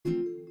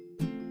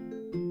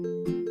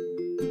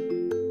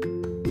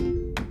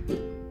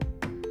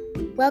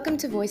Welcome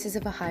to Voices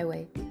of a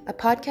Highway, a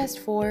podcast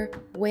for,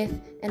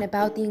 with, and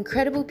about the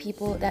incredible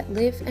people that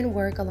live and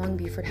work along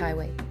Buford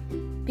Highway.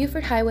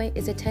 Buford Highway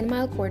is a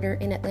 10-mile corridor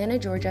in Atlanta,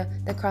 Georgia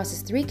that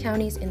crosses 3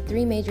 counties and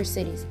 3 major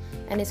cities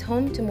and is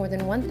home to more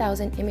than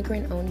 1,000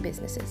 immigrant-owned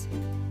businesses.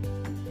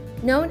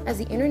 Known as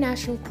the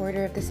International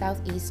Corridor of the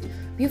Southeast,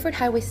 Buford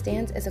Highway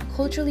stands as a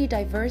culturally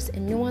diverse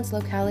and nuanced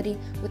locality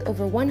with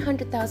over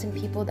 100,000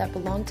 people that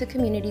belong to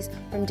communities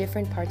from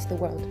different parts of the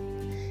world.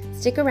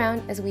 Stick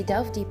around as we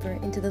delve deeper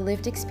into the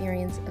lived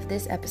experience of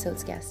this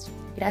episode's guest.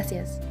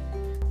 Gracias.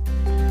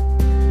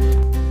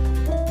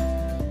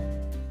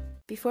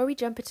 Before we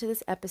jump into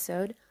this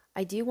episode,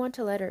 I do want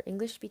to let our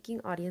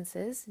English-speaking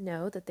audiences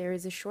know that there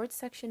is a short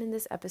section in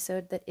this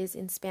episode that is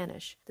in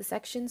Spanish. The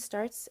section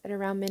starts at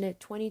around minute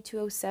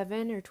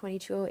 22:07 or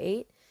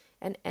 22:08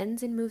 and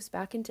ends and moves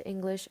back into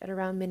English at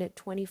around minute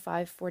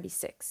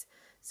 25:46.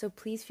 So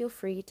please feel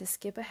free to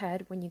skip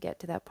ahead when you get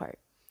to that part.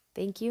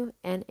 Thank you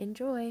and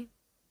enjoy!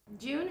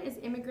 June is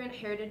Immigrant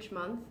Heritage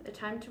Month, a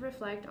time to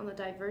reflect on the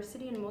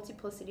diversity and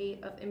multiplicity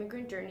of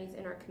immigrant journeys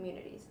in our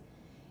communities.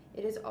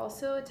 It is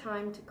also a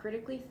time to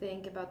critically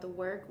think about the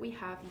work we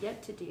have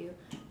yet to do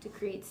to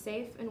create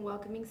safe and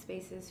welcoming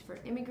spaces for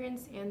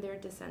immigrants and their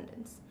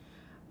descendants.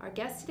 Our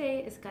guest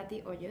today is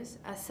Katy Hoyos,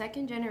 a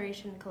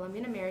second-generation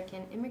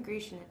Colombian-American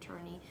immigration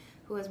attorney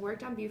who has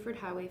worked on Buford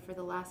Highway for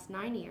the last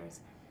 9 years,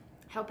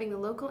 helping the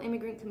local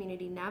immigrant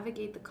community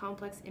navigate the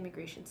complex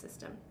immigration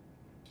system.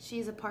 She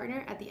is a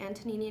partner at the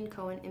Antonini &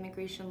 Cohen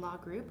Immigration Law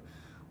Group,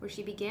 where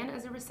she began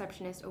as a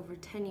receptionist over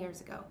 10 years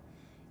ago.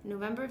 In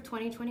November of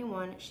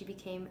 2021, she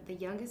became the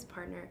youngest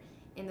partner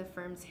in the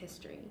firm's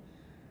history.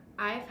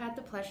 I've had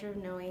the pleasure of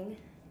knowing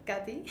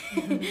Katy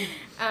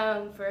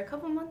for a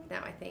couple months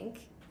now, I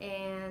think,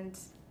 and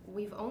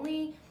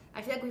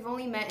I feel like we've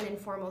only met in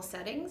informal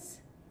settings.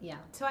 Yeah.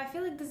 So I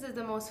feel like this is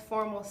the most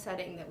formal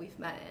setting that we've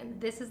met in.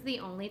 This is the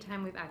only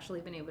time we've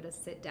actually been able to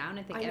sit down.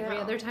 I think every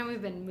other time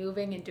we've been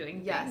moving and doing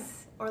things.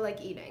 Yes, or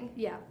like eating.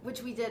 Yeah.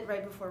 Which we did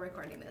right before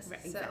recording this. Right,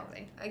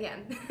 exactly. So,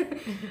 again.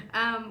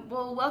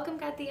 Well, welcome,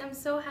 Katy. I'm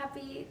so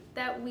happy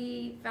that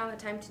we found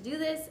the time to do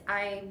this.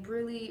 I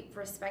really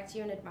respect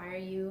you and admire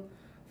you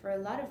for a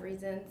lot of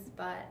reasons,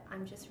 but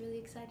I'm just really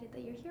excited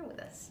that you're here with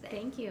us today.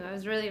 Thank you. I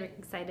was really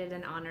excited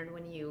and honored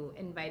when you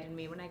invited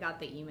me when I got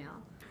the email.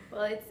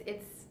 Well,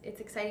 it's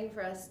exciting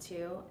for us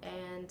too,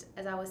 and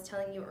as I was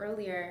telling you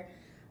earlier,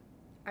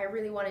 I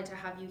really wanted to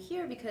have you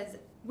here because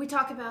we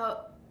talk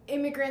about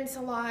immigrants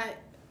a lot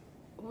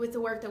with the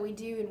work that we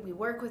do, and we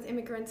work with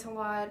immigrants a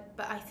lot,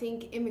 but I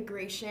think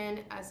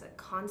immigration as a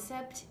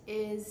concept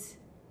is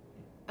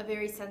a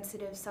very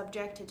sensitive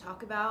subject to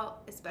talk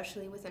about,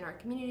 especially within our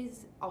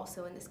communities,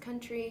 also in this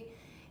country,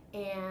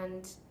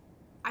 and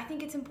I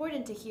think it's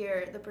important to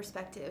hear the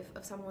perspective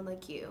of someone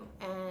like you,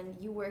 and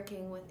you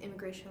working with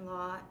immigration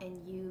law and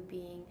you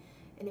being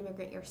an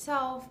immigrant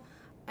yourself.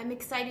 I'm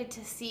excited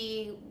to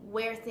see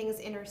where things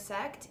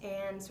intersect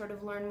and sort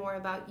of learn more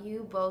about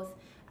you, both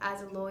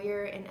as a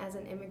lawyer and as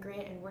an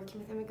immigrant and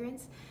working with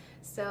immigrants.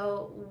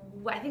 So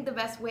I think the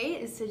best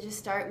way is to just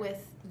start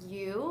with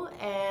you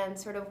and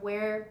sort of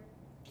where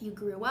you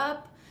grew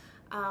up,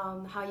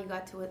 how you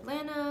got to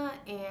Atlanta,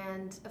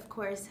 and of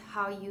course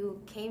how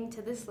you came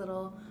to this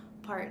little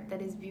part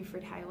that is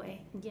Buford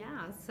Highway.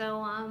 Yeah,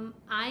 so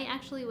I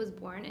actually was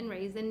born and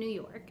raised in New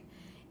York,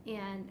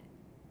 and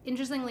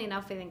interestingly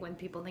enough, I think when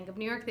people think of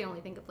New York, they only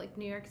think of like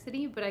New York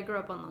City, but I grew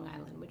up on Long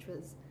Island, which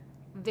was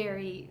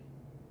very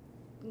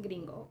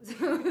gringo.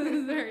 So it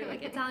was very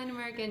like Italian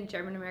American,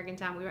 German American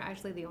town. We were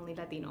actually the only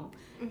Latino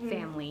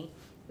family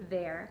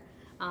there,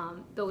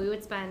 but we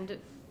would spend,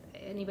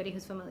 anybody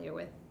who's familiar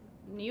with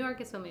New York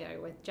is familiar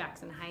with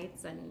Jackson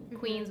Heights and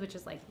Queens, which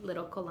is like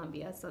Little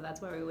Columbia, so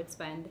that's where we would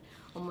spend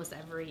almost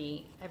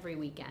every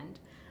weekend.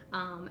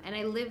 And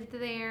I lived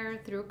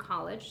there through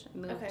college,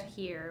 moved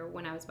here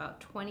when I was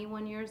about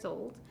 21 years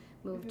old,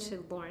 moved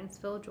to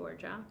Lawrenceville,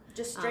 Georgia.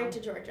 Just straight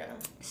to Georgia?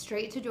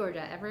 Straight to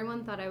Georgia.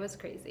 Everyone thought I was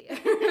crazy.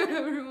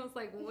 Everyone was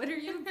like, what are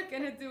you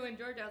going to do in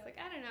Georgia? I was like,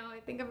 I don't know. I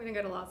think I'm going to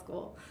go to law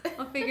school.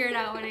 I'll figure it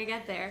out when I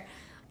get there.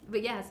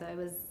 But yeah, so I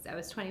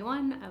was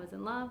 21. I was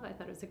in love. I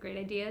thought it was a great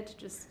idea to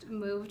just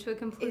move to a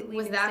completely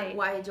new state. Was that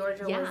why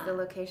Georgia was the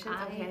location?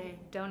 I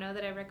don't know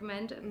that I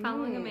recommend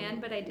following a man,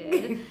 but I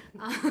did.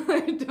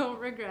 I don't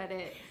regret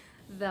it.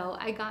 Though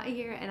I got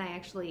here and I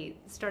actually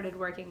started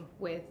working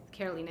with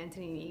Caroline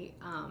Antonini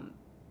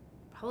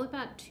probably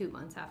about 2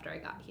 months after I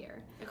got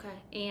here.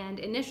 Okay. And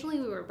initially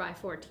we were by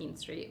 14th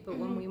Street, but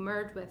when we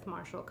merged with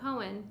Marshall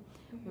Cohen,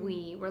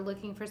 we were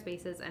looking for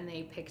spaces and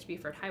they picked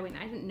Buford Highway, and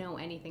I didn't know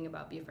anything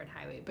about Buford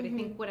Highway, but I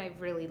think what I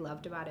really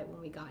loved about it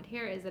when we got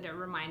here is that it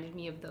reminded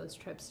me of those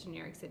trips to New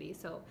York City.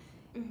 So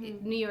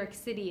New York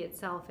City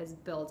itself is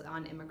built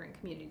on immigrant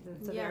communities,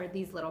 and so there are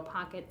these little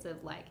pockets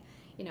of like,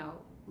 you know,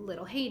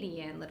 Little Haiti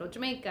and Little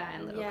Jamaica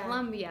and Little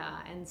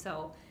Colombia, and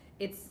so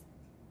it's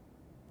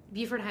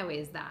Buford Highway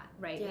is that,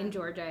 right? Yeah. In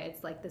Georgia,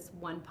 it's like this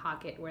one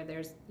pocket where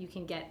you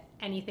can get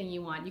anything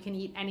you want. You can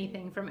eat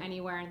anything from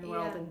anywhere in the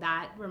world, and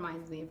that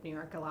reminds me of New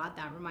York a lot.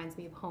 That reminds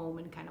me of home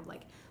and kind of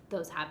like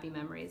those happy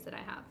memories that I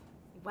have.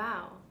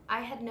 Wow.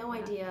 I had no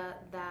Yeah. idea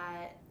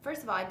that,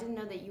 first of all, I didn't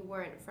know that you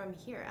weren't from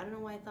here. I don't know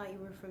why I thought you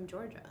were from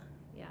Georgia.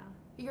 Yeah.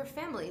 Your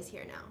family is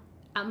here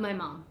now. My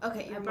mom.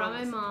 Okay, I your brought mom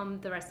my is- mom.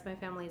 The rest of my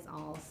family is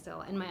all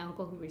still, and my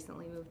uncle who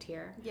recently moved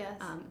here Yes.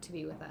 to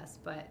be with us.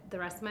 But the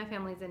rest of my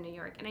family's in New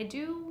York, and I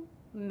do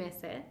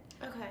miss it.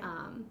 Okay.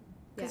 Yeah.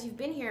 Because you've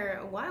been here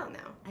a while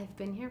now. I've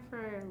been here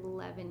for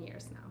 11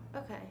 years now.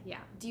 Okay. Yeah.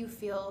 Do you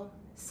feel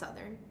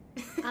Southern?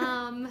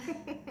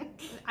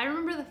 I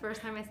remember the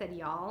first time I said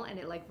y'all, and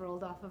it like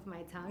rolled off of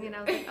my tongue, and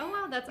I was like, oh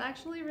wow, that's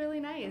actually really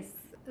nice.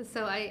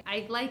 So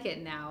I like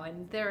it now,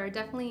 and there are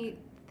definitely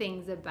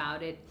things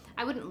about it.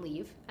 I wouldn't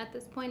leave at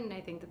this point, and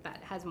I think that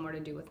that has more to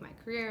do with my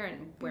career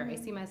and where I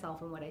see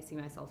myself and what I see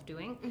myself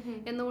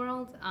doing in the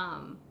world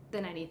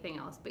than anything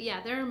else. But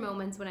yeah, there are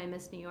moments when I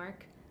miss New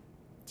York.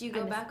 Do you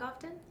go back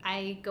often?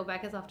 I go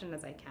back as often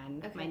as I can.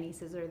 Okay. My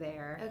nieces are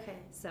there. Okay.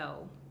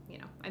 So, you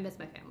know, I miss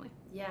my family.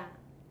 Yeah.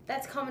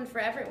 That's common for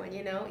everyone,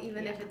 you know?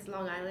 Even if Yeah. it's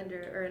Long Island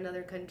or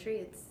another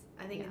country,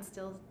 I think Yeah. it's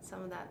still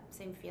some of that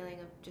same feeling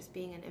of just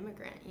being an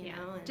immigrant, you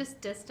know? And Just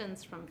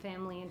distance from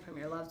family and from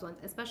your loved ones,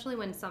 especially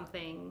when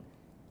something,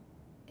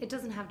 it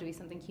doesn't have to be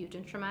something huge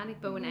and traumatic,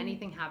 but when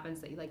anything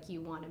happens that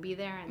you want to be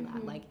there and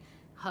that like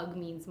hug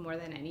means more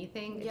than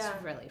anything, it's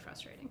Yeah. really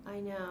frustrating. I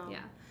know.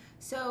 Yeah.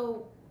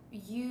 So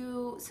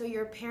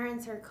your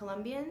parents are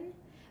Colombian?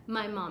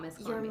 My mom is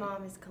Colombian. Your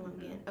mom is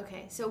Colombian.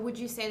 Okay. So would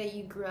you say that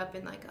you grew up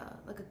in like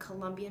a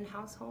Colombian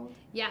household?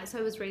 Yeah, so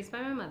I was raised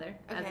by my mother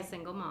as Okay. a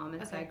single mom,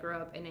 and so I Okay. grew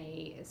up in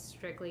a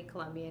strictly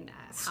Colombian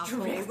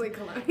household.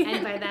 Colombian.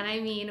 And by that I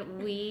mean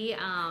we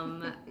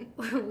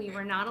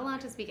were not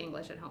allowed to speak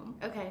English at home.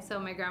 Okay. So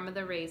my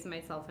grandmother raised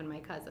myself and my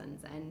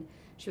cousins, and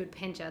she would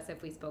pinch us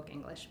if we spoke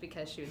English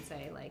because she would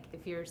say like,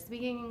 if you're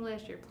speaking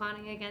English, you're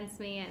plotting against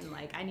me, and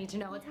like I need to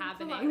know what's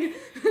happening.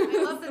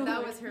 I love that So,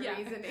 that was her yeah.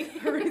 reasoning.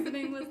 Her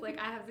reasoning was like,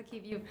 I have to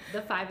keep you,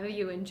 the five of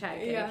you, in check.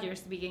 And Yeah. if you're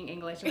speaking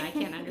English and I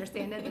can't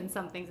understand it, then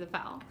something's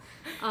afoul.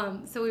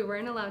 So we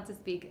weren't allowed to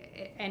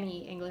speak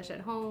any English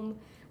at home.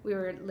 We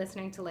were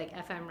listening to like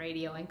FM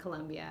radio in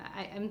Colombia.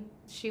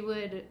 She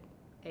would.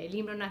 El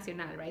himno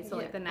nacional, right? So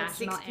like the at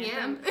 6 national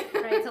p.m.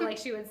 anthem, right? So like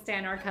she would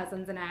stand our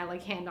cousins and I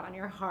like hand on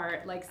your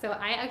heart, like so.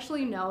 I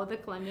actually know the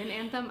Colombian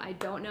anthem. I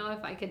don't know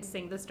if I could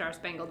sing the Star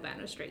Spangled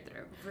Banner straight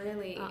through.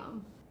 Really?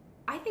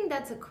 I think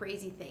that's a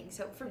crazy thing.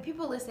 So for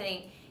people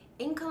listening,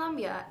 in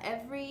Colombia,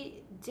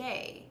 every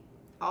day,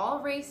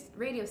 all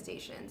radio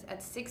stations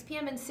at 6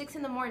 p.m. and 6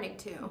 in the morning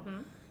too,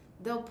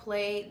 they'll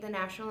play the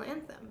national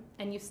anthem.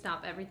 And you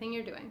stop everything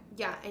you're doing.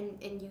 Yeah,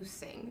 and you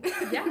sing.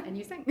 Yeah, and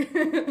you sing.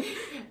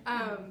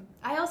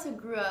 I also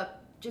grew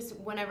up, just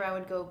whenever I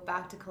would go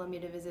back to Colombia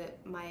to visit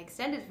my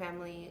extended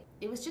family,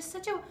 it was just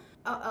such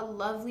a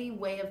lovely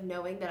way of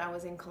knowing that I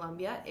was in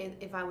Colombia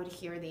if I would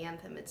hear the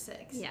anthem at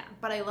 6. Yeah.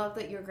 But I love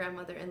that your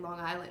grandmother in Long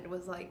Island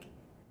was like,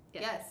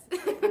 yes.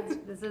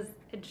 This is,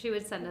 and she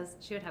would send us,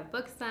 she would have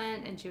books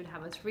sent, and she would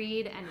have us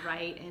read and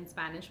write in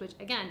Spanish, which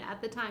again,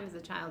 at the time as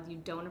a child, you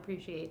don't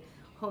appreciate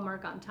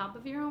homework on top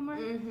of your homework.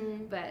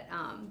 But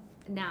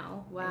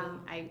now, Wow.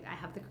 I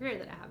have the career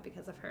that I have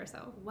because of her.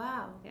 So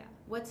Wow. yeah,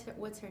 What's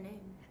her name?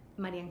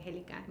 Maria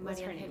Angelica was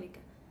Maria her name. Angelica.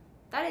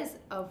 That is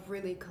a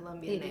really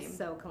Colombian It name. is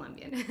so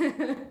Colombian.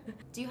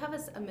 Do you have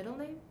a middle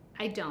name?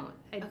 I don't.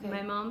 Okay.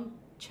 My mom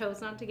chose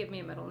not to give me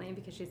a middle name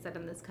because she said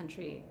in this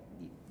country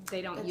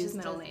they don't That use just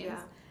middle does- names,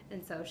 yeah.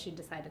 and so she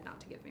decided not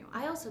to give me one.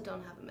 I also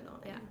don't have a middle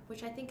name, Yeah.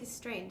 which I think is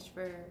strange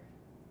for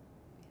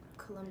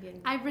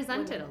Colombian. I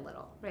resent women. it a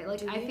little, right? Like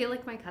Do I you? feel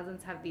like my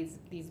cousins have these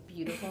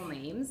beautiful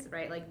names,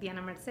 right? Like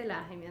Diana Marcela,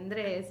 Jaime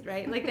Andres,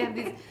 right? Like they have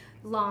these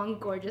long,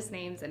 gorgeous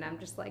names, and I'm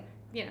just like,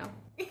 you know,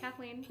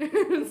 Kathleen.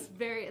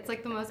 It's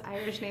like the most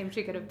Irish name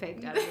she could have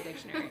picked out of the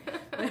dictionary.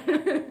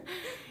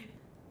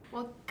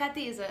 Well,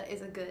 Katy is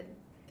a good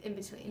in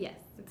between. Yes.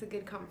 It's a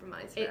good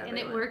compromise for And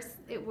it everyone. works.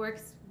 It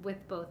works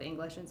with both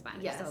English and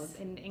Spanish. Yes. So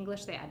in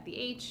English they add the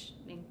H.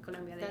 In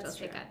Colombia they That's just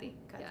say true. Katy.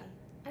 Katy.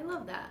 Yeah. I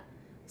love that.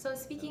 So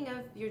speaking of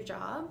your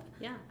job,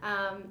 Yeah.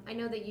 I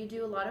know that you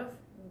do a lot of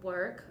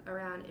work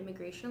around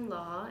immigration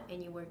law,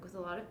 and you work with a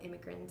lot of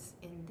immigrants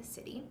in the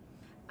city.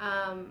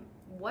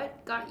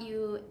 What got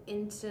you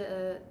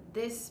into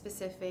this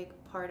specific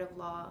part of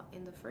law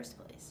in the first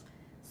place?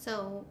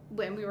 So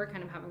when we were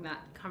kind of having that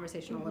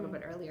conversation a little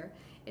bit earlier,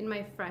 in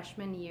my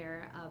freshman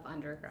year of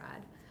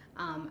undergrad,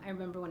 I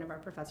remember one of our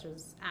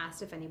professors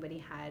asked if anybody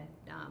had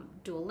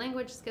dual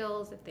language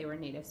skills, if they were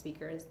native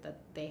speakers, that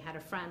they had a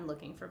friend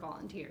looking for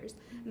volunteers.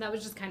 And that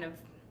was just kind of,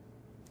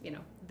 you know,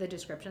 the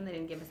description. They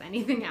didn't give us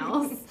anything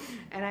else.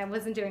 And I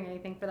wasn't doing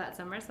anything for that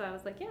summer, so I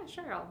was like, yeah,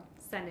 sure, I'll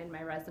send in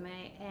my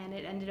resume. And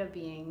it ended up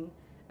being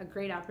a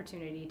great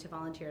opportunity to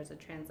volunteer as a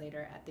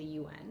translator at the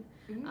UN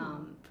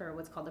for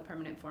what's called the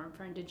Permanent Forum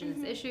for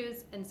Indigenous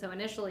Issues. And so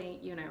initially,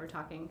 you and I were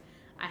talking,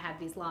 I had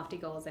these lofty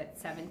goals at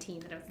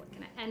 17 that I was like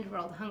going to end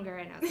world hunger,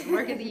 and I was going to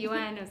work at the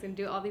UN, I was going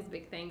to do all these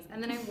big things.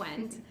 And then I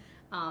went,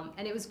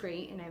 and it was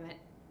great, and I met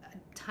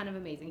ton of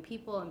amazing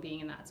people, and being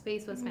in that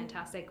space was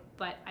fantastic,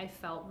 but I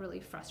felt really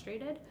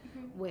frustrated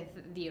with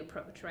the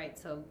approach, right?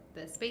 So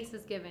the space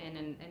is given,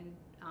 and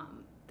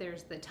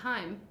there's the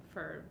time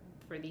for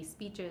these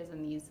speeches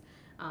and these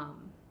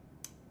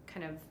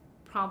kind of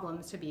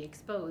problems to be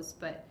exposed,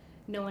 but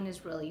no one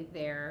is really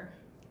there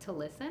to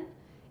listen,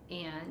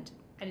 and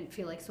I didn't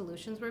feel like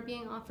solutions were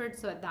being offered.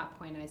 So at that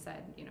point I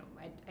said,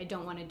 I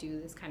don't want to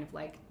do this kind of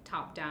like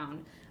top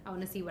down. I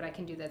want to see what I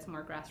can do that's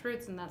more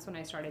grassroots, and that's when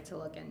I started to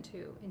look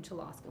into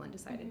law school and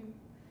decided,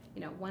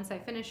 once I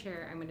finish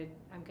here,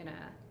 I'm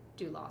gonna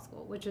do law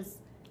school, which is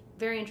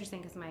very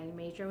interesting because my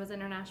major was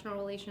international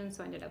relations,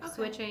 so I ended up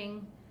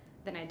switching.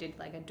 Then I did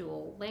like a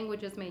dual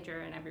languages major,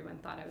 and everyone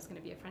thought I was going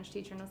to be a French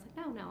teacher, and I was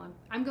like, no,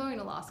 I'm going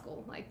to law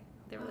school. Like,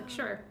 they were like,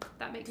 sure,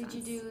 that makes sense.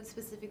 Did you do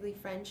specifically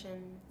French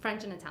and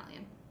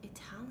Italian?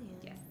 Italian.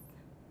 Yes.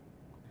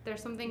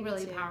 There's something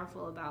really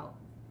powerful about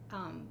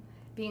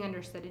being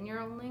understood in your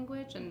own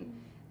language, and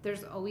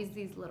there's always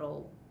these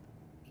little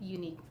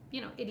unique,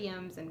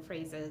 idioms and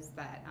phrases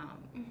that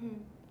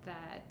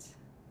that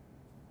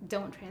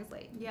don't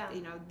translate. Yeah.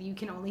 You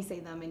can only say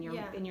them in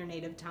your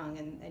native tongue,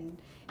 and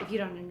if you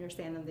don't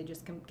understand them, they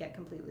just get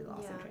completely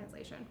lost in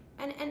translation.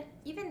 And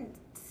even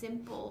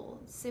simple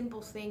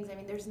things. I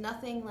mean, there's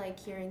nothing like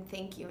hearing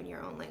thank you in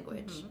your own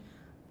language.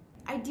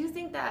 I do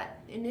think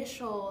that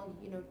initial,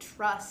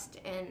 trust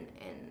and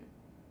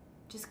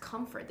just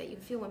comfort that you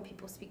feel when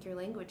people speak your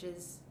language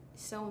is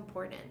so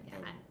important. Yeah,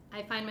 and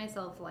I find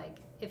myself, like,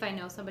 if I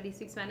know somebody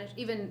speaks Spanish,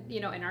 even,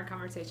 in our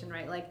conversation,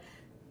 right, like,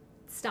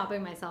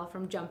 stopping myself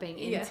from jumping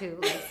into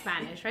like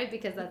Spanish, right,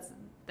 because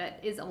that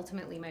is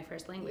ultimately my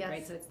first language,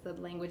 right? So it's the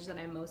language that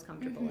I'm most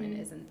comfortable in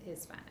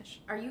is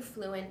Spanish. Are you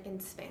fluent in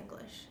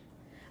Spanglish?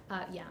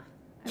 Yeah.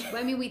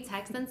 I mean, we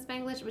text in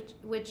Spanglish,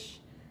 which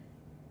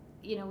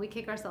we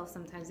kick ourselves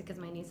sometimes because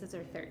my nieces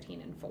are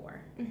 13 and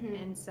 4,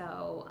 and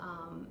so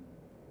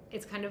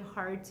it's kind of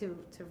hard to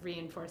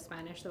reinforce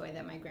Spanish the way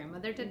that my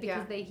grandmother did,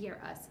 because they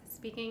hear us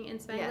speaking in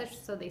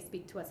Spanglish, so they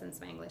speak to us in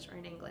Spanglish or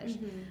in English.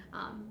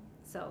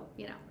 So,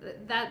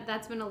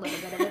 that's been a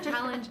little bit of a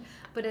challenge,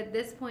 but at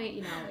this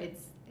point,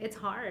 it's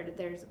hard.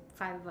 There's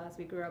 5 of us.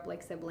 We grew up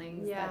like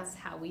siblings. That's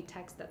how we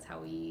text. That's how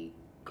we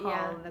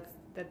call.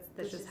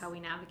 That's just how we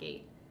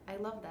navigate. I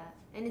love that.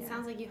 And it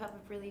sounds like you have a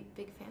really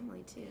big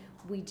family too.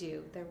 We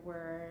do. There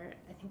were,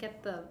 I think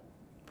at the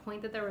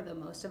point that there were the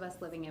most of us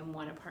living in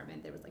one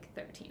apartment, there was like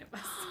 13 of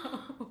us.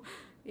 So,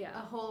 yeah.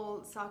 A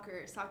whole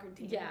soccer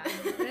team. Yeah.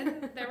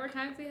 And there were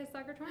times we had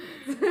soccer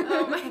tournaments.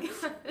 Oh my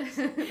gosh.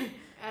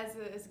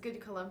 As good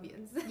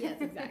Colombians. Yes,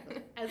 exactly.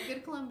 As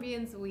good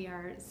Colombians, we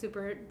are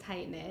super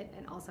tight-knit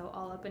and also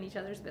all up in each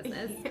other's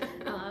business,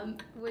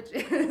 which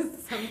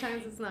is,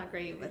 sometimes it's not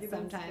great, but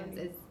sometimes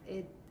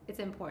it's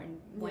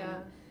important when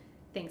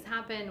things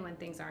happen, when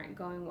things aren't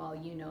going well,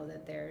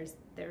 that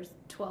there's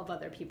 12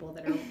 other people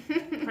that are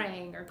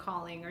praying or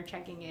calling or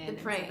checking in.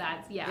 So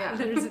that's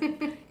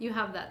you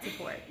have that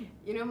support.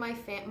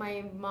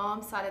 My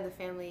mom's side of the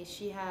family,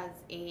 she has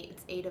 8.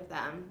 It's 8 of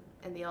them,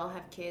 and they all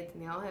have kids,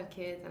 and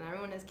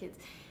everyone has kids,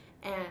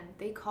 and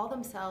they call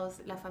themselves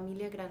La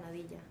Familia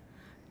Granadilla.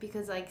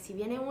 Because, like, si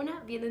viene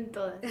una, vienen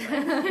todas.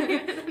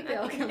 They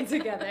all come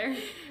together.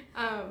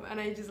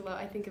 And I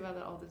think about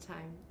that all the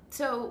time.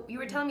 So, you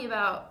were telling me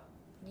about,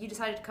 you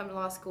decided to come to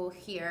law school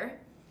here.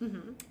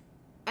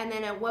 And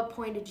then at what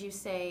point did you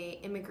say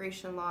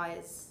immigration law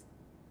is...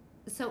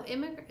 So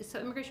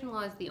immigration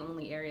law is the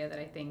only area that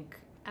I think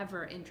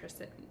ever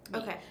interested me.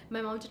 Okay.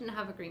 My mom didn't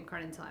have a green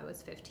card until I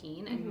was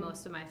 15, and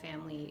most of my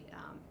family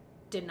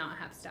did not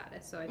have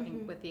status. So I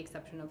think with the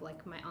exception of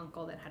like my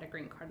uncle that had a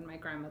green card and my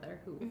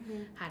grandmother who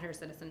had her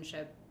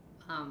citizenship,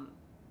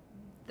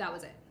 that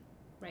was it,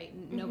 right?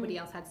 Nobody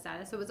else had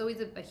status. So it was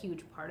always a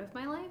huge part of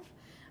my life.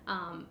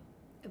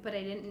 But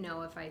I didn't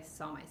know if I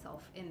saw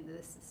myself in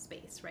this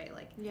space, right?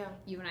 Like,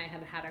 you and I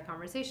had a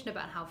conversation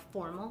about how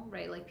formal,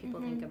 right? Like,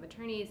 people think of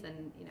attorneys,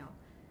 and,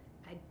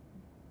 I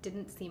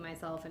didn't see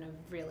myself in a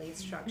really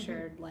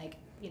structured, like,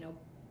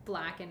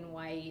 black and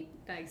white,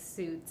 like,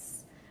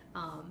 suits,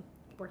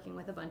 working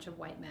with a bunch of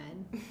white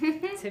men,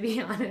 to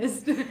be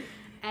honest.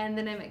 And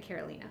then I met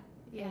Carolina.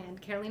 And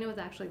Carolina was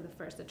actually the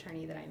first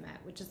attorney that I met,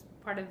 which is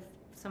part of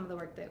some of the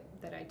work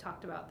that I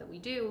talked about that we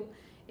do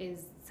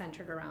is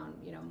centered around,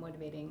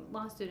 motivating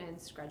law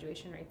students,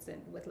 graduation rates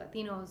with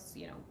Latinos,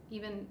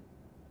 even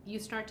you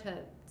start to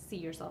see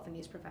yourself in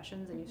these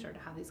professions, and you start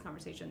to have these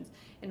conversations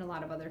in a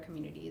lot of other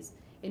communities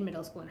in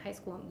middle school and high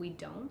school, and we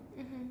don't,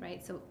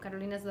 right? So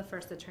Carolina's the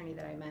first attorney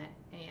that I met,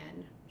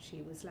 and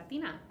she was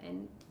Latina,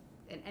 and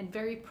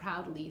very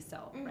proudly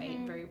so, right?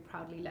 Very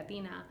proudly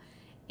Latina,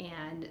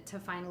 and to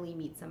finally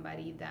meet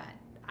somebody that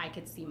I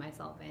could see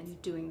myself in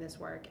doing this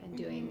work and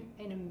doing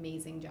an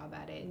amazing job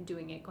at it and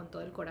doing it con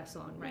todo el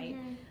corazón, right?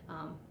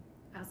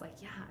 I was like,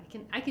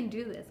 I can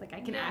do this. Like,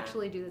 I can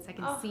actually do this. I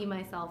can see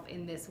myself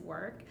in this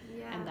work.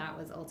 And that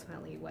was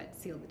ultimately what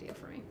sealed the deal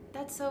for me.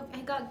 That's so,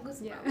 I got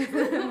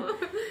goosebumps.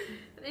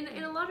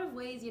 In a lot of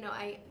ways,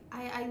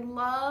 I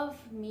love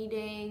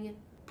meeting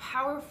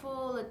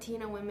powerful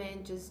Latina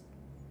women just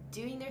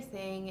doing their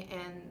thing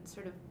and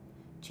sort of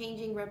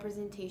changing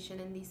representation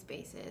in these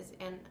spaces,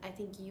 and I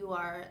think you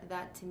are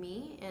that to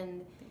me.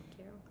 And Thank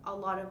you. a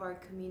lot of our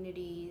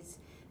communities,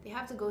 they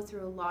have to go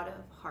through a lot of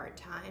hard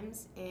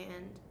times,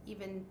 and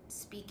even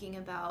speaking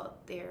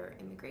about their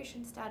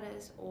immigration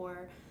status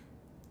or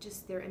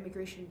just their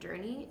immigration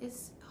journey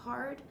is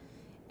hard.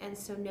 And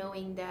so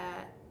knowing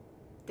that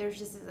there's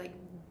just this like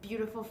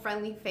beautiful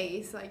friendly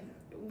face like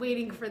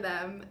waiting for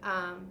them,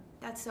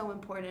 that's so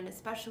important,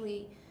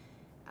 especially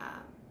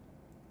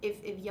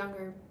if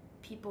younger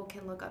people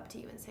can look up to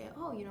you and say,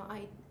 oh,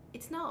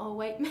 it's not all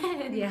white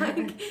men. Yeah.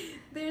 Like,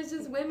 there's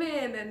just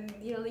women, and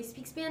they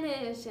speak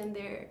Spanish, and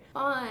they're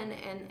fun,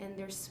 and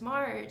they're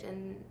smart,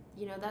 and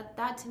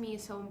that to me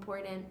is so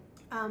important.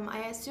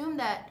 I assume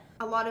that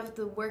a lot of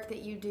the work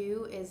that you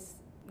do is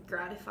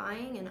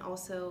gratifying and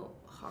also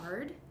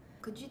hard.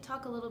 Could you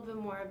talk a little bit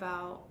more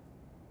about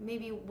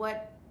maybe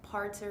what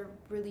parts are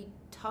really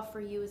tough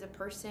for you as a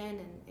person,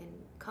 and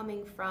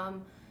coming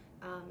from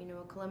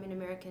a Colombian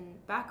American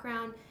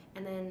background,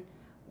 and then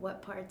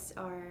what parts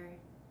are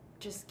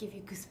just give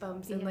you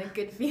goosebumps and like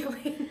good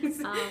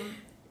feelings?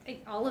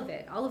 All of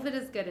it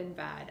is good and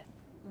bad.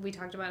 We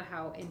talked about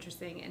how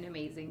interesting and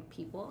amazing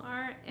people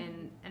are,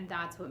 and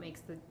that's what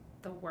makes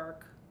the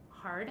work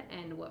hard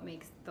and what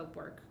makes the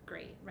work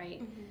great,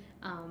 right?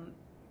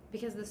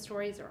 Because the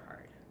stories are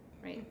hard,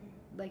 right?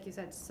 Like you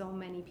said, so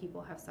many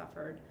people have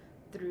suffered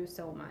through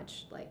so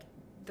much, like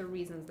the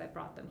reasons that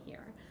brought them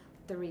here,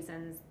 the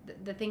reasons,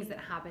 the things that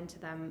happened to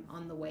them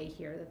on the way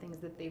here, the things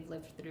that they've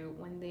lived through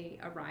when they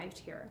arrived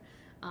here.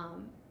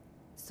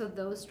 So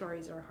those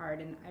stories are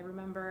hard. And I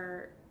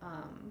remember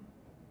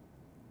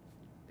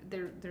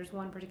there's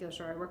one particular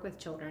story. I work with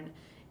children,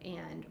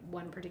 and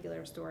one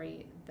particular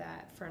story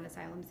that for an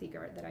asylum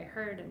seeker that I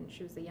heard, and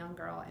she was a young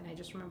girl, and I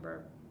just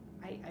remember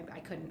I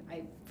couldn't,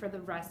 for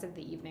the rest of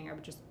the evening I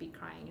would just be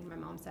crying. And my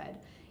mom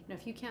said,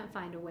 if you can't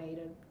find a way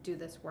to do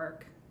this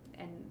work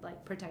and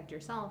like protect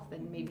yourself,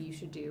 then maybe you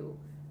should do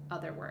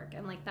other work.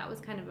 And like that was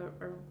kind of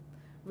a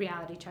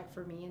reality check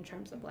for me in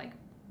terms of like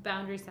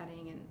boundary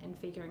setting and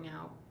figuring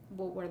out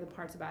what were the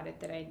parts about it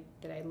that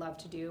I love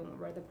to do, and what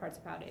were the parts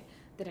about it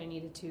that I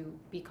needed to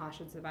be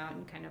cautious about,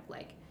 and kind of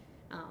like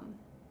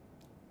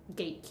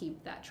gatekeep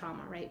that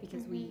trauma, right?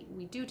 Because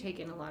we do take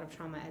in a lot of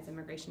trauma as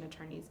immigration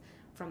attorneys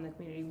from the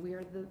community.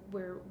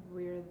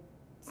 We're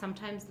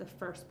sometimes the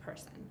first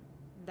person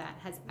that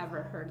has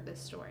ever heard this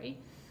story,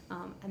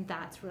 and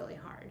that's really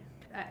hard.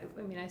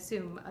 I mean, I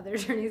assume other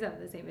attorneys have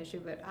the same issue,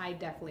 but I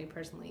definitely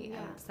personally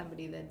am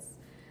somebody that's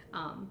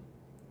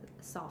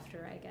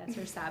softer, I guess,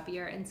 or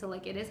sappier, and so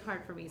like it is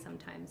hard for me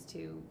sometimes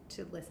to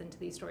listen to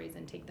these stories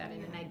and take that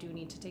in, and I do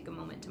need to take a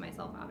moment to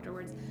myself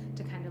afterwards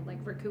to kind of like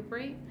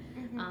recuperate.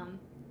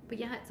 But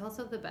yeah, it's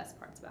also the best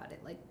parts about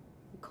it. Like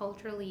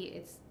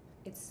culturally,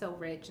 it's so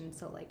rich, and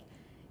so like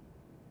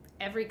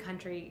every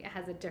country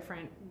has a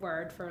different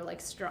word for like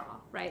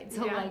straw, right?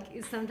 So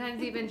like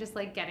sometimes even just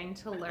like getting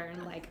to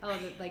learn like, oh,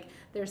 like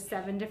there's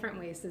 7 different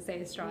ways to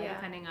say straw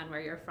depending on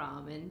where you're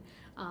from,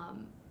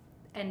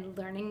 and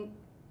learning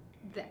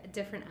the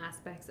different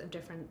aspects of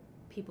different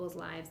people's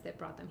lives that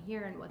brought them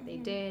here and what they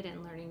did,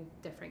 and learning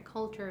different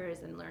cultures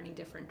and learning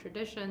different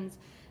traditions.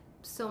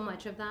 So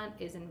much of that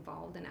is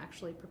involved in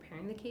actually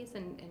preparing the case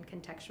and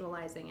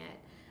contextualizing it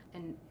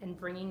and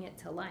bringing it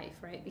to life,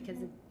 right? Because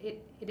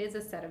it is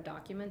a set of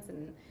documents,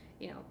 and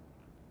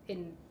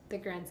in the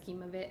grand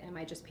scheme of it, am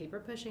I just paper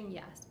pushing?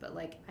 Yes, but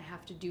like I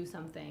have to do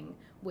something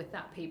with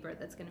that paper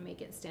that's going to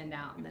make it stand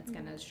out, and that's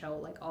going to show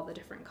like all the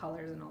different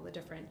colors and all the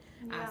different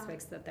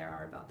aspects that there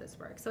are about this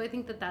work. So I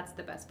think that that's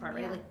the best part,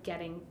 right? Like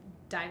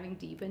diving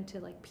deep into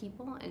like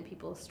people and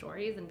people's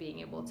stories, and being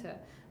able to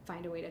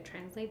find a way to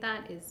translate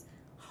that is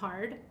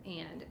hard,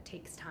 and it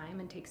takes time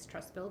and takes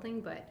trust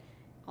building, but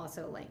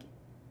also like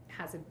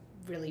has a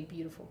really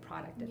beautiful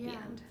product at the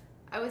end.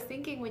 I was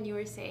thinking when you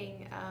were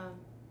saying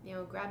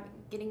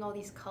getting all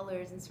these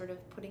colors and sort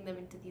of putting them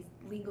into these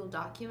legal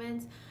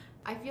documents,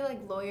 I feel like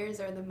lawyers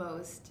are the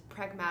most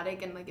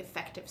pragmatic and like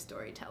effective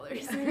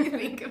storytellers when you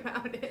think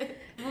about it.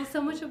 Well,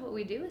 so much of what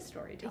we do is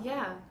storytelling.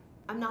 Yeah.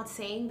 I'm not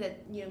saying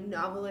that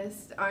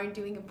novelists aren't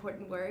doing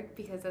important work,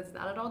 because that's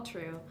not at all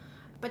true.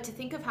 But to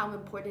think of how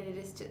important it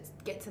is to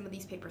get some of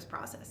these papers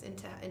processed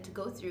and to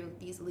go through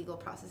these legal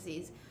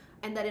processes,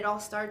 and that it all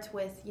starts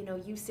with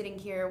you sitting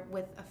here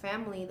with a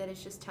family that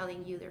is just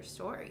telling you their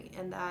story,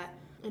 and that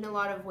in a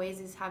lot of ways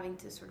is having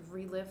to sort of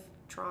relive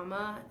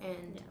trauma,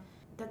 and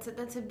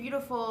that's a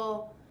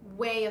beautiful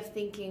way of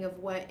thinking of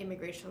what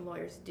immigration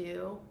lawyers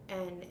do,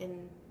 and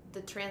in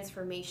the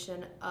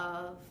transformation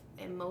of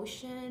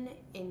emotion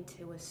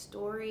into a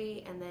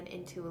story and then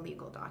into a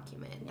legal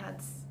document.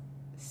 That's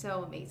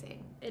so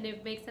amazing. And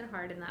it makes it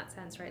hard in that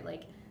sense, right?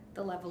 Like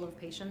the level of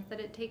patience that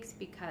it takes,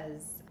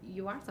 because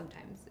you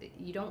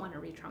don't want to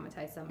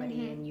re-traumatize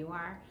somebody, and you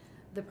are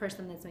the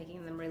person that's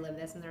making them relive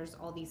this, and there's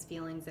all these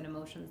feelings and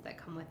emotions that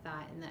come with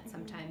that, and that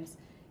sometimes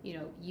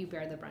you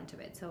bear the brunt of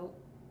it. So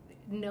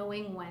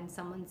knowing when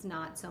someone's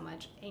not so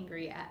much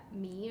angry at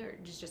me, or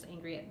just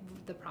angry at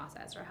the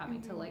process, or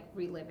having to like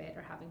relive it,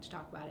 or having to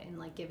talk about it, and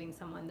like giving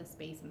someone the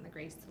space and the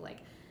grace to like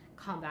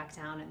calm back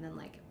down and then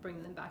like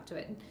bring them back to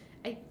it. And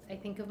I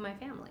think of my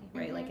family,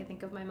 right? Like I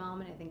think of my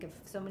mom, and I think of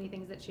so many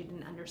things that she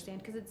didn't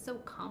understand because it's so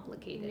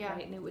complicated,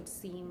 right? And it would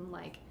seem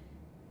like,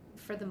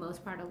 for the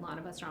most part, a lot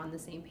of us are on the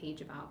same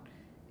page about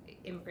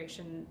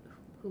immigration,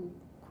 who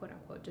quote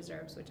unquote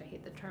deserves, which I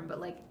hate the term, but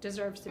like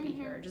deserves to be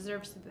here,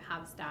 deserves to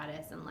have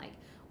status, and like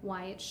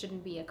why it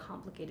shouldn't be a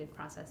complicated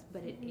process,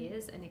 but it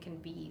is, and it can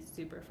be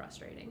super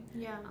frustrating.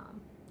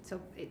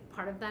 So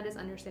part of that is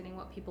understanding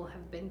what people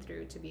have been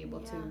through to be able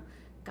to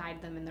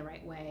guide them in the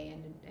right way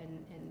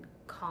and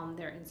calm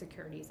their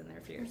insecurities and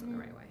their fears in the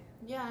right way.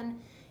 Yeah, and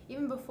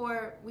even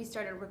before we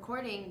started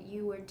recording,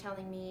 you were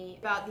telling me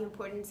about the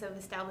importance of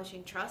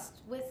establishing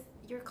trust with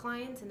your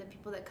clients and the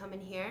people that come in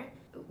here.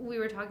 We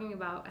were talking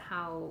about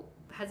how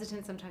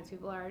hesitant sometimes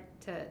people are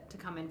to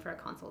come in for a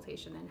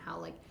consultation, and how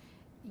like,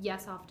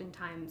 yes,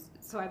 oftentimes,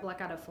 so I block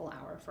out a full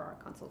hour for our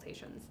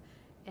consultations,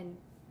 and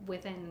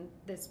within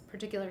this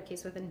particular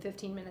case, within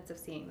 15 minutes of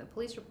seeing the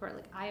police report,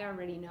 like I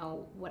already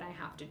know what I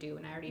have to do,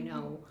 and I already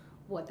know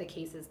what the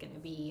case is going to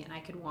be, and I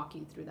can walk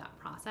you through that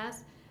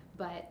process.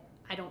 But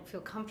I don't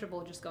feel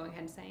comfortable just going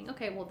ahead and saying,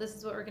 okay, well, this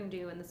is what we're going to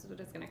do, and this is what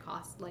it's going to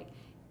cost. Like,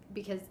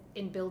 because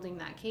in building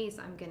that case,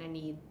 I'm going to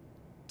need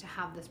to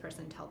have this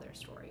person tell their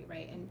story,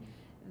 right? And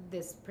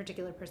this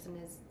particular person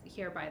is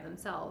here by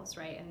themselves,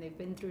 right? And they've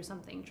been through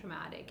something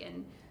traumatic,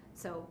 and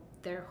so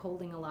they're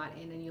holding a lot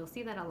in, and you'll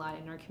see that a lot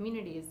in our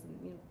communities.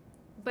 And,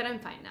 but I'm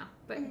fine now.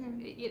 But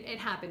it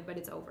happened, but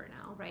it's over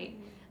now, right?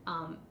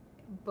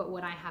 But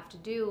what I have to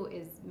do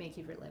is make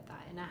you relive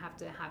that, and I have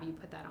to have you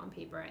put that on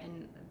paper.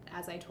 And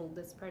as I told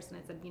this person,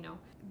 I said,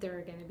 there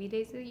are going to be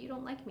days that you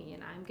don't like me,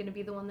 and I'm going to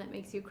be the one that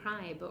makes you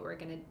cry, but we're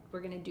going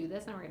to do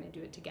this, and we're going to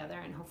do it together,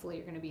 and hopefully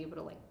you're going to be able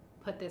to like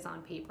put this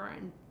on paper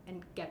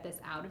and get this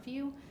out of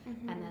you,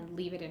 and then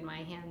leave it in my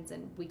hands,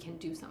 and we can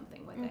do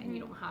something with it, and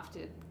you don't have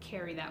to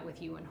carry that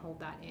with you and hold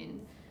that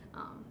in,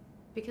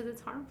 because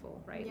it's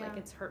harmful, right? Like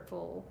it's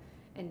hurtful,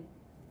 and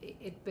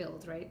it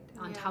builds, right?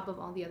 On top of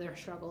all the other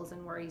struggles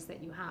and worries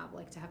that you have,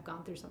 like to have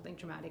gone through something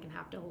traumatic and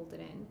have to hold it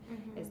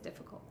in is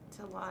difficult. It's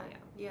a lot.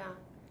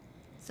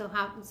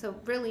 So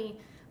really,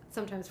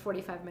 sometimes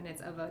 45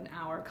 minutes of an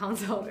hour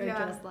consult are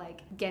just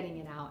like getting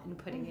it out and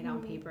putting it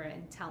on paper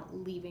and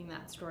leaving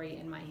that story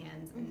in my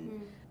hands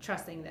and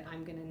trusting that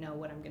I'm going to know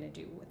what I'm going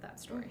to do with that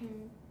story.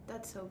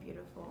 That's so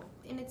beautiful.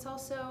 And it's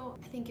also,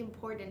 I think,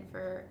 important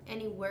for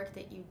any work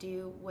that you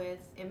do with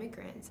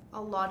immigrants.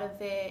 A lot of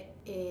it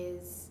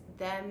is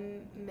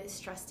them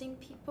mistrusting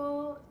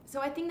people. So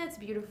I think that's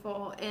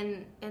beautiful,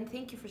 and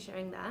thank you for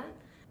sharing that.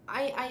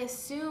 I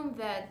assume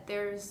that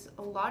there's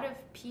a lot of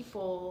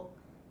people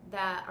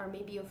that are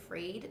maybe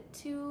afraid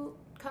to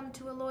come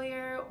to a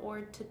lawyer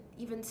or to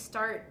even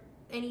start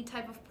any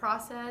type of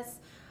process.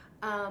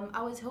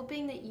 I was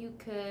hoping that you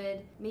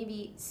could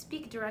maybe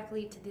speak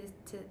directly to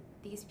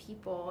these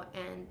people,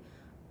 and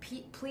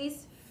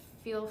please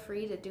feel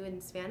free to do it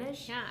in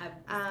Spanish. Yeah,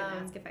 I was going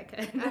to ask if I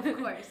could. Of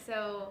course.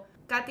 So,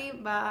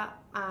 Katy va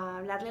a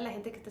hablarle a la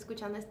gente que está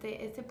escuchando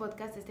este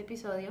podcast, este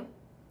episodio,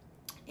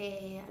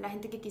 a la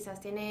gente que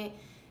quizás tiene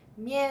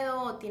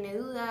miedo o tiene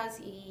dudas,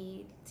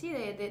 y sí,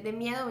 de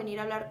miedo venir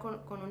a hablar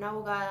con una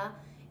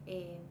abogada.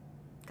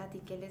 Katy,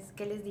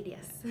 ¿qué les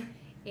dirías?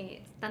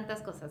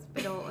 Tantas cosas,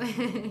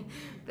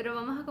 pero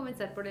vamos a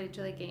comenzar por el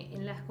hecho de que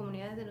en las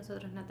comunidades de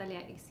nosotros,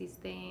 Natalia,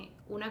 existe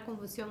una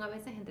confusión a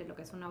veces entre lo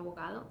que es un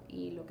abogado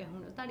y lo que es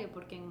un notario,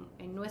 porque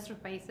en nuestros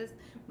países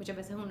muchas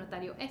veces un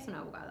notario es un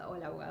abogado o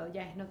el abogado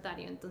ya es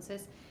notario.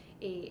 Entonces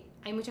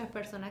hay muchas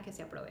personas que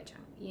se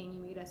aprovechan, y en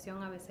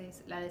inmigración a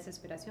veces la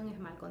desesperación es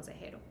mal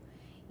consejero,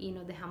 y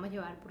nos dejamos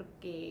llevar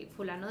porque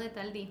fulano de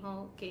tal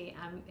dijo que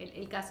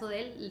el caso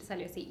de él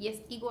salió así, y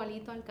es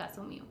igualito al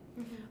caso mío.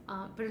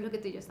 Pero es lo que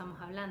tú y yo estamos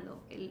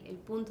hablando. El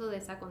punto de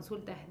esa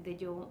consulta es de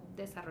yo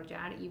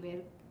desarrollar y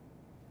ver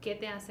qué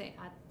te hace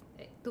a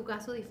tu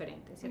caso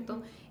diferente,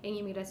 ¿cierto? En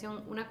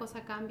inmigración una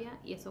cosa cambia,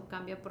 y eso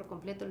cambia por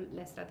completo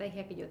la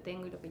estrategia que yo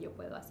tengo y lo que yo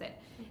puedo hacer.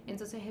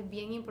 Entonces es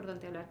bien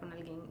importante hablar con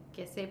alguien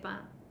que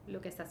sepa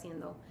lo que está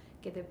haciendo,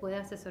 que te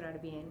pueda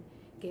asesorar bien,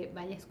 que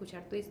vaya a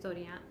escuchar tu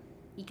historia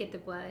y que te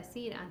pueda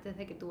decir, antes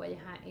de que tú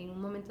vayas en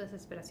un momento de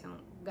desesperación,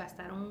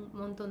 gastar un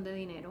montón de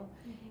dinero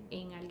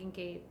en alguien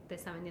que te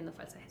está vendiendo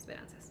falsas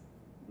esperanzas.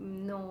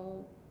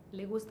 No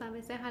le gusta a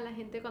veces a la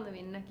gente cuando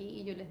vienen aquí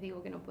y yo les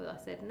digo que no puedo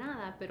hacer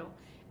nada, pero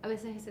a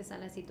veces es esa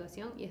la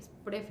situación, y es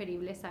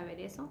preferible saber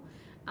eso,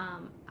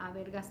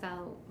 haber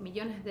gastado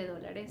millones de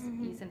dólares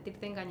y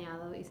sentirte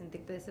engañado y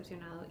sentirte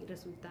decepcionado, y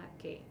resulta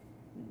que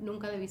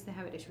nunca debiste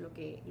haber hecho lo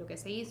que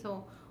se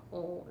hizo,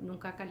 o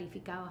nunca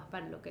calificabas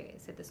para lo que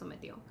se te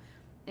sometió.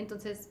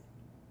 Entonces,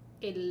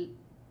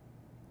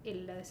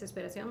 la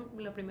desesperación,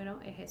 lo primero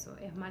es eso,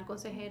 es mal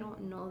consejero,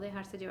 no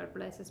dejarse llevar por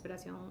la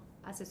desesperación,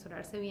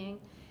 asesorarse bien,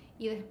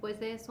 y después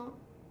de eso,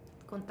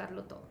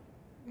 contarlo todo.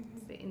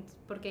 ¿Sí?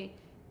 Porque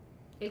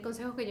el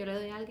consejo que yo le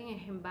doy a alguien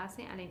es en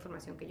base a la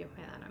información que ellos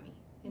me dan a mí.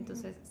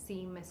 Entonces,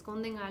 si me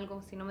esconden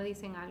algo, si no me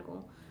dicen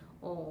algo,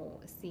 o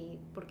si,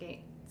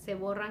 porque se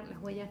borran,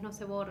 las huellas no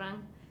se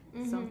borran,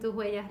 son tus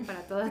huellas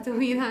para toda tu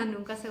vida,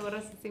 nunca se borra,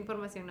 esa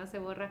información no se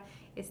borra,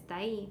 está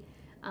ahí.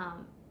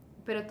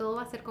 Pero todo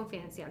va a ser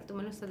confidencial. Tú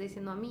me lo estás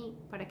diciendo a mí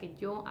para que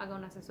yo haga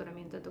un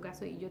asesoramiento de tu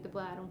caso y yo te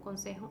pueda dar un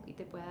consejo y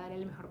te pueda dar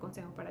el mejor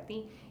consejo para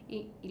ti.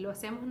 Y lo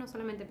hacemos no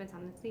solamente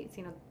pensando en ti,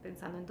 sino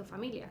pensando en tu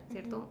familia,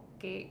 ¿cierto?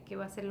 ¿Qué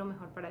va a ser lo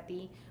mejor para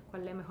ti?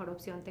 ¿Cuál es la mejor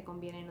opción? ¿Te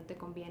conviene? ¿No te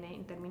conviene?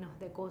 En términos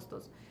de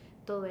costos.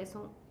 Todo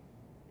eso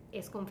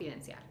es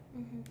confidencial.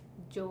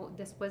 Yo,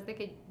 después de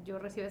que yo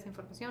reciba esa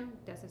información,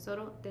 te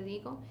asesoro, te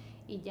digo,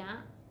 y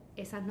ya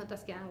esas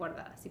notas quedan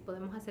guardadas. Si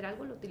podemos hacer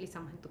algo, lo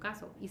utilizamos en tu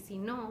caso. Y si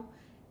no,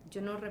 yo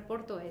no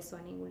reporto eso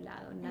a ningún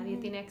lado. Nadie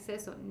tiene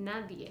acceso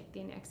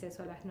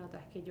a las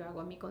notas que yo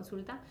hago en mi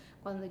consulta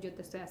cuando yo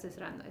te estoy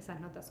asesorando.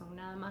 Esas notas son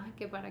nada más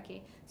que para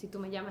que si tú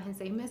me llamas en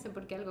 6 meses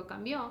porque algo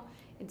cambió,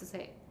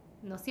 entonces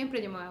no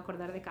siempre yo me voy a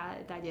acordar de cada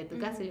detalle de tu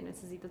caso. Yo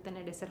necesito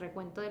tener ese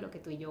recuento de lo que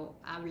tú y yo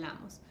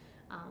hablamos.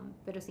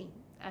 Pero sí,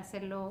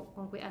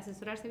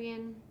 asesorarse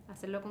bien,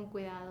 hacerlo con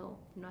cuidado,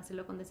 no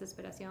hacerlo con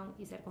desesperación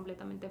y ser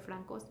completamente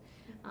francos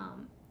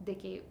de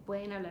que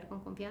pueden hablar con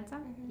confianza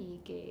y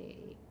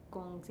que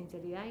con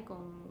sinceridad y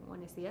con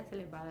honestidad se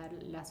les va a dar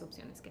las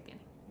opciones que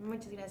tienen.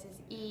 Muchas gracias.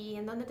 ¿Y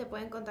en dónde te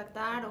pueden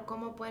contactar o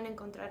cómo pueden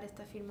encontrar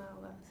esta firma de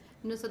abogados?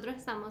 Nosotros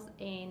estamos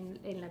en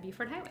la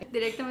Buford Highway,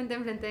 directamente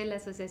enfrente de la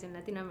Asociación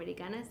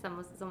Latinoamericana.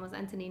 Somos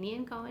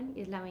Antonini & Cohen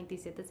y es la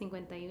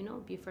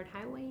 2751 Buford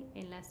Highway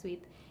en la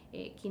suite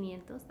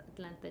 500,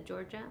 Atlanta,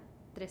 Georgia,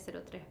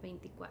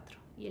 30324.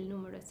 Y el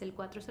número es el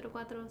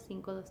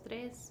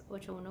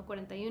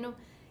 404-523-8141.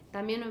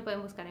 También me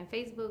pueden buscar en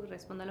Facebook,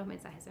 respondo a los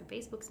mensajes en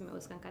Facebook. Si me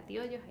buscan Katy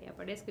Hoyos, ahí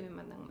aparezco y me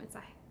mandan un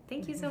mensaje.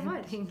 Thank you so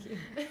much. Thank you.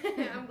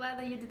 I'm glad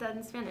that you did that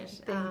in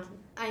Spanish. Thank you.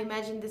 I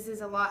imagine this is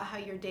a lot how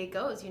your day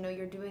goes. You know,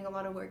 you're doing a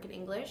lot of work in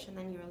English and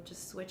then you'll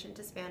just switch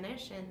into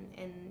Spanish and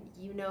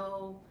you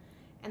know,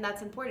 and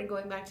that's important,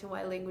 going back to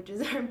why languages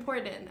are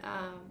important.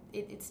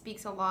 It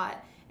speaks a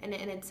lot and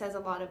it says a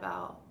lot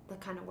about the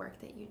kind of work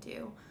that you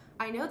do.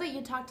 I know that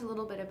you talked a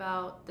little bit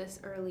about this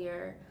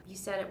earlier. You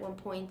said at one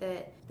point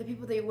that the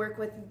people that you work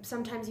with,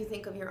 sometimes you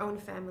think of your own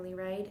family,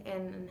 right?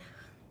 And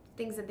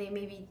things that they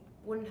maybe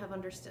wouldn't have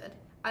understood.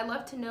 I'd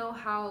love to know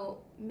how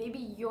maybe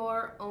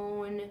your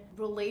own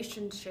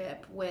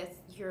relationship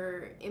with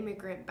your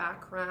immigrant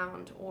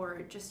background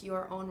or just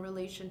your own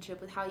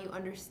relationship with how you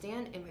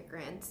understand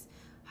immigrants,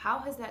 how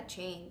has that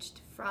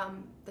changed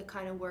from the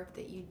kind of work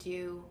that you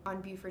do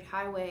on Buford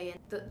Highway?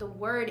 The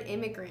word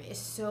immigrant is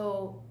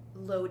so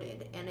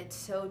loaded and it's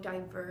so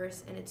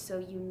diverse and it's so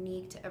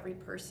unique to every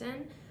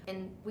person.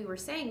 And we were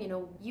saying, you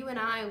know, you and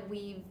I,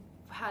 we've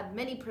had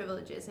many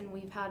privileges and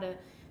we've had a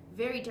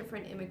very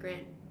different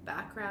immigrant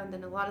background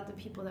than a lot of the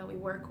people that we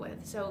work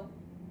with. So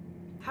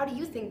how do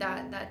you think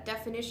that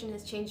definition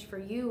has changed for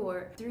you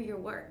or through your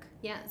work?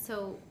 Yeah,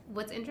 so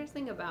what's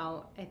interesting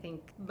about, I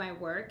think, my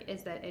work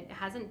is that it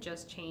hasn't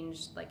just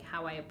changed like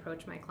how I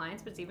approach my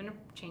clients, but it's even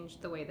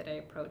changed the way that I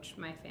approach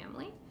my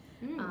family.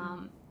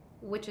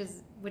 Which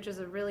is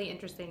a really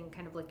interesting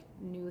kind of like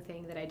new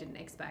thing that I didn't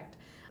expect.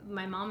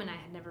 My mom and I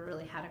had never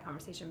really had a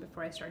conversation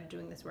before I started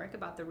doing this work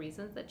about the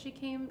reasons that she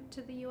came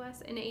to the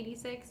U.S. in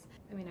 '86.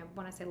 I mean, I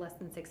want to say less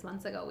than 6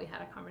 months ago we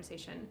had a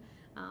conversation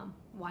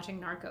watching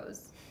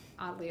Narcos,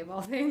 oddly of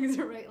all things,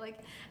 right?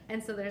 Like,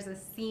 and so there's a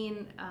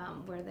scene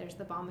where there's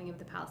the bombing of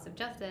the Palace of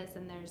Justice,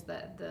 and there's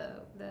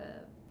the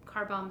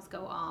car bombs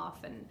go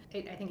off, and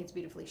I think it's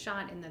beautifully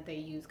shot in that they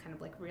use kind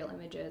of like real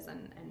images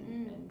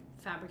and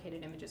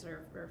fabricated images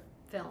or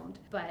filmed.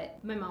 But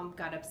my mom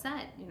got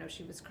upset, you know,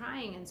 she was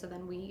crying, and so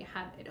then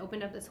it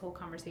opened up this whole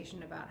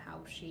conversation about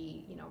how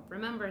she, you know,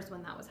 remembers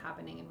when that was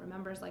happening and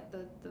remembers like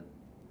the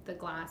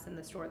glass in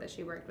the store that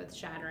she worked with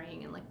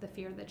shattering and like the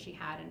fear that she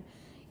had. And,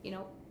 you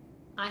know,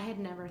 I had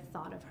never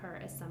thought of her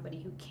as somebody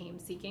who came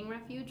seeking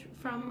refuge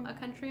from a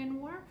country in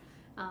war.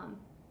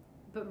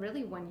 But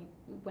really when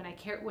I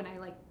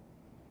like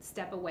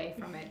step away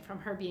from it, from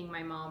her being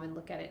my mom, and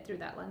look at it through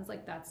that lens,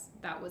 like that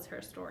was her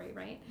story,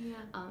 right? Yeah.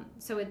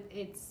 So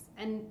it's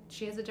and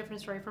she has a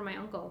different story from my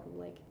uncle, who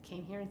like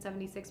came here in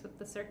 '76 with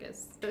the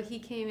circus. So he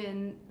came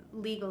in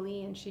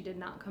legally and she did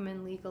not come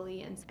in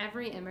legally, and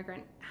every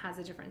immigrant has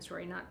a different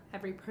story. Not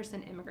every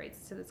person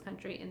immigrates to this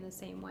country in the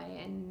same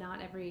way, and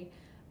not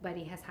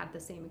everybody has had the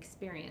same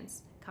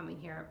experience coming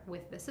here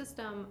with the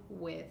system,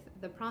 with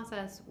the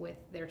process, with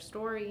their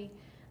story.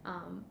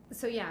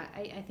 So yeah,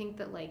 I think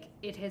that like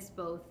it has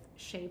both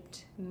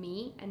shaped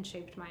me and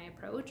shaped my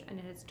approach, and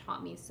it has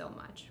taught me so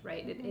much,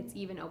 right? It's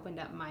even opened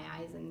up my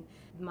eyes and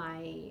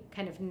my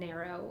kind of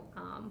narrow,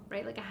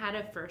 right? Like I had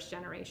a first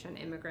generation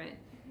immigrant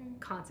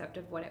concept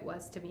of what it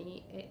was to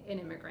be an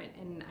immigrant,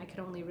 and I could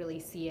only really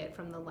see it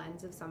from the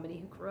lens of somebody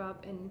who grew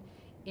up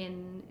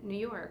in New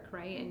York,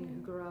 right? And who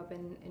grew up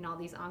in all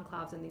these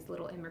enclaves and these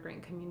little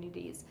immigrant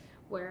communities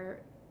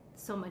where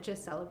so much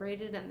is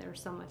celebrated and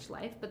there's so much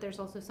life, but there's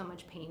also so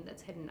much pain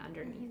that's hidden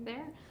underneath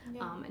there.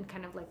 And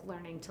kind of like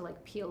learning to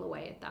like peel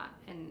away at that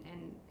and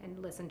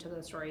listen to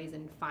those stories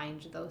and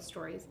find those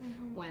stories.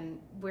 When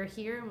we're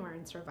here and we're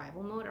in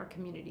survival mode, our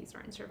communities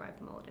are in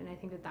survival mode, and I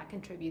think that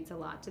contributes a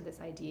lot to this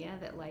idea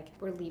that like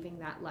we're leaving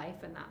that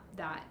life and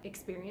that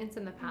experience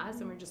in the past,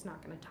 and we're just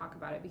not going to talk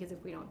about it, because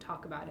if we don't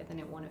talk about it, then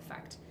it won't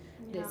affect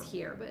this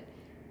here. But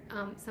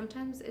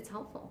sometimes it's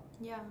helpful,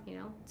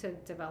 to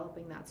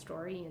developing that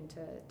story and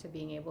to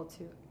being able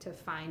to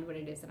find what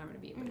it is that I'm going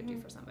to be able to do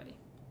for somebody.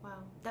 Wow,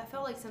 that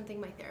felt like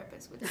something my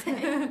therapist would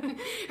say.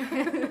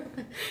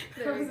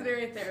 That was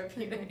very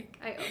therapeutic.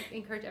 I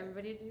encourage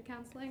everybody to do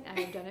counseling. I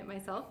have done it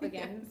myself.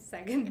 Again,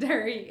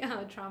 secondary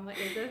trauma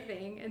is a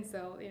thing, and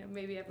so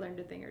maybe I've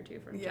learned a thing or two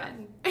from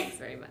Jen. Thanks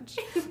very much.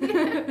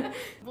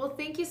 Well,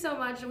 thank you so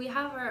much. We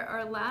have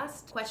our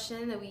last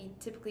question that we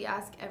typically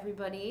ask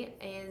everybody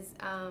is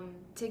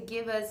to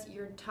give us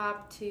your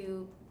top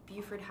 2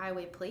 Buford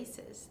Highway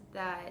places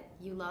that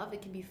you love.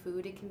 It can be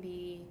food, it can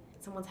be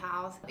someone's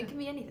house, it can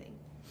be anything.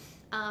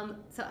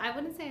 So I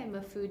wouldn't say I'm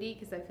a foodie,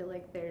 because I feel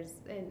like there's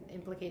an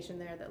implication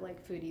there that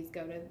like foodies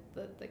go to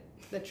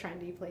the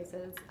trendy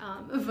places.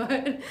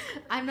 But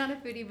I'm not a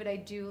foodie, but I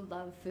do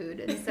love food.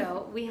 And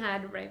so we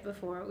had, right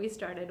before we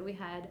started, we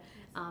had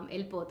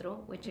El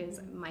Potro, which is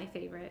my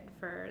favorite.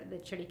 For the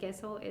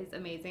choriqueso is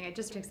amazing. I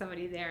just took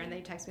somebody there and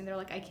they text me, they're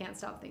like, I can't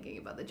stop thinking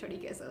about the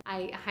choriqueso.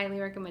 I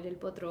highly recommend El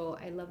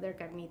Potro. I love their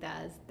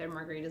carnitas, their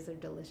margaritas are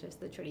delicious,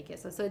 the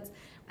choriqueso. So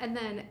and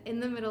then in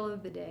the middle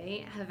of the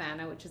day,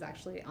 Havana, which is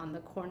actually on the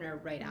corner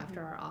right after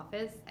our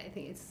office, I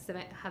think it's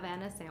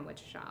Havana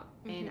Sandwich Shop,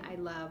 and I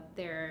love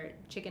their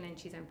chicken and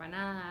cheese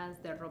empanadas,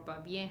 their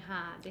ropa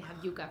vieja, they have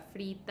yuca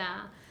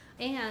frita,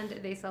 and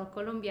they sell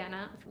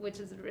colombiana, which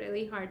is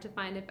really hard to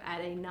find if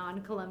at a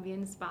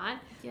non-Colombian spot.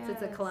 So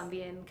it's a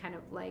Colombian kind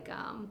of like,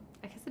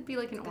 I guess it'd be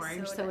like an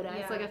orange soda.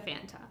 It's like a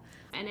Fanta.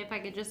 And if I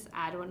could just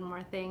add one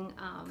more thing.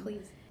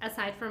 Please.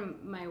 Aside from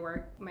my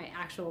work, my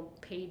actual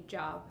paid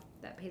job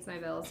that pays my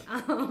bills,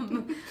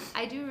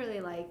 I do really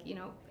like,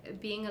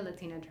 being a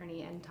Latina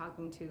attorney and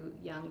talking to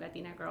young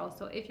Latina girls.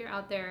 So if you're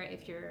out there,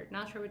 if you're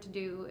not sure what to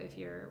do, if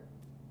you're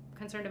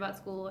concerned about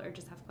school or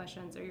just have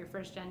questions, or you're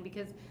first gen,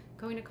 because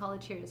going to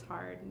college here is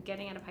hard, and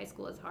getting out of high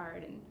school is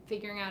hard, and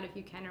figuring out if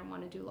you can or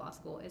want to do law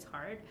school is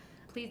hard,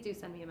 please do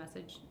send me a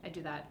message. I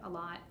do that a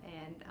lot,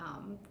 and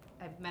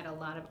I've met a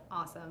lot of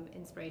awesome,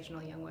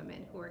 inspirational young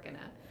women who are going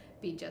to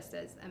be just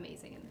as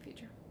amazing in the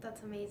future.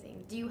 That's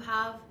amazing. Do you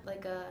have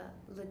like a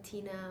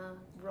Latina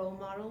role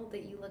model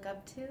that you look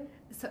up to?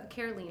 So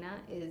Carolina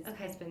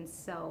has been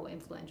so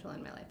influential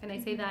in my life, and I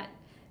say that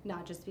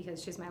not just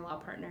because she's my law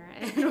partner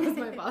and was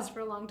my boss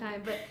for a long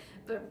time, but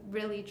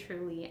really,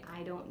 truly,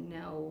 I don't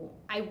know.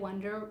 I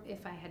wonder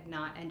if I had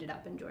not ended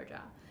up in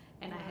Georgia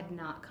and I had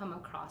not come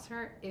across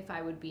her, if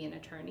I would be an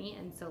attorney.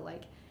 And so,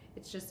 like,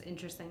 it's just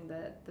interesting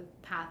the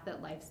path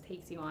that life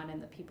takes you on,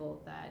 and the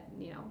people that,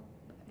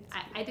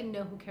 I didn't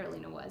know who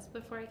Carolina was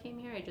before I came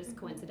here. I just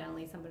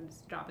coincidentally, somebody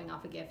was dropping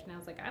off a gift, and I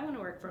was like, I want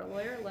to work for a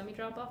lawyer. Let me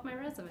drop off my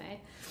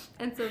resume.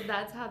 And so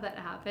that's how that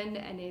happened,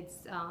 and it's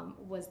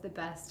was the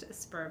best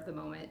spur of the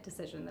moment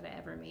decision that I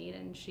ever made.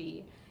 And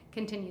she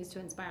continues to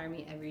inspire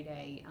me every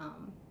day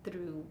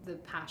through the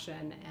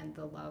passion and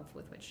the love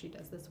with which she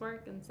does this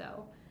work. And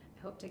so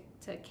I hope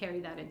to carry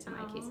that into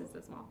my cases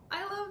as well.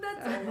 I love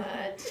that so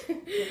much.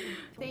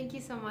 Thank you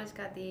so much,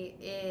 Kathy.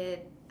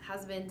 It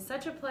has been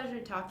such a pleasure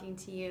talking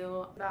to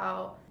you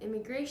about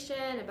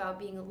immigration, about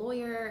being a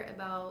lawyer,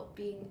 about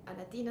being a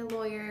Latina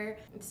lawyer.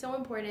 It's so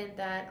important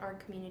that our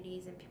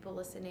communities and people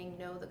listening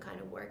know the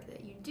kind of work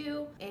that you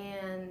do,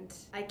 and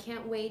I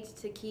can't wait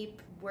to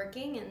keep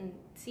working and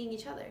seeing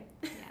each other.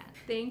 Yeah,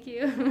 thank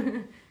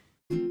you.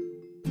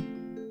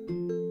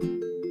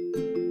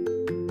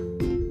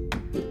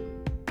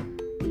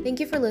 Thank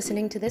you for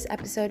listening to this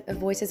episode of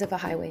Voices of a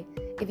Highway.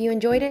 If you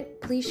enjoyed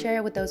it, please share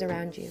it with those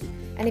around you.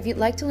 And if you'd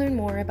like to learn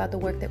more about the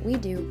work that we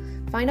do,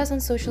 find us on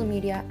social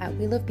media at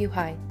We Love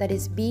Buhi, that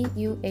is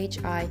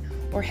BUHI,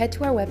 or head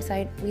to our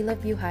website,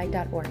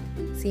 welovebuhi.org.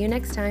 See you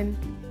next time.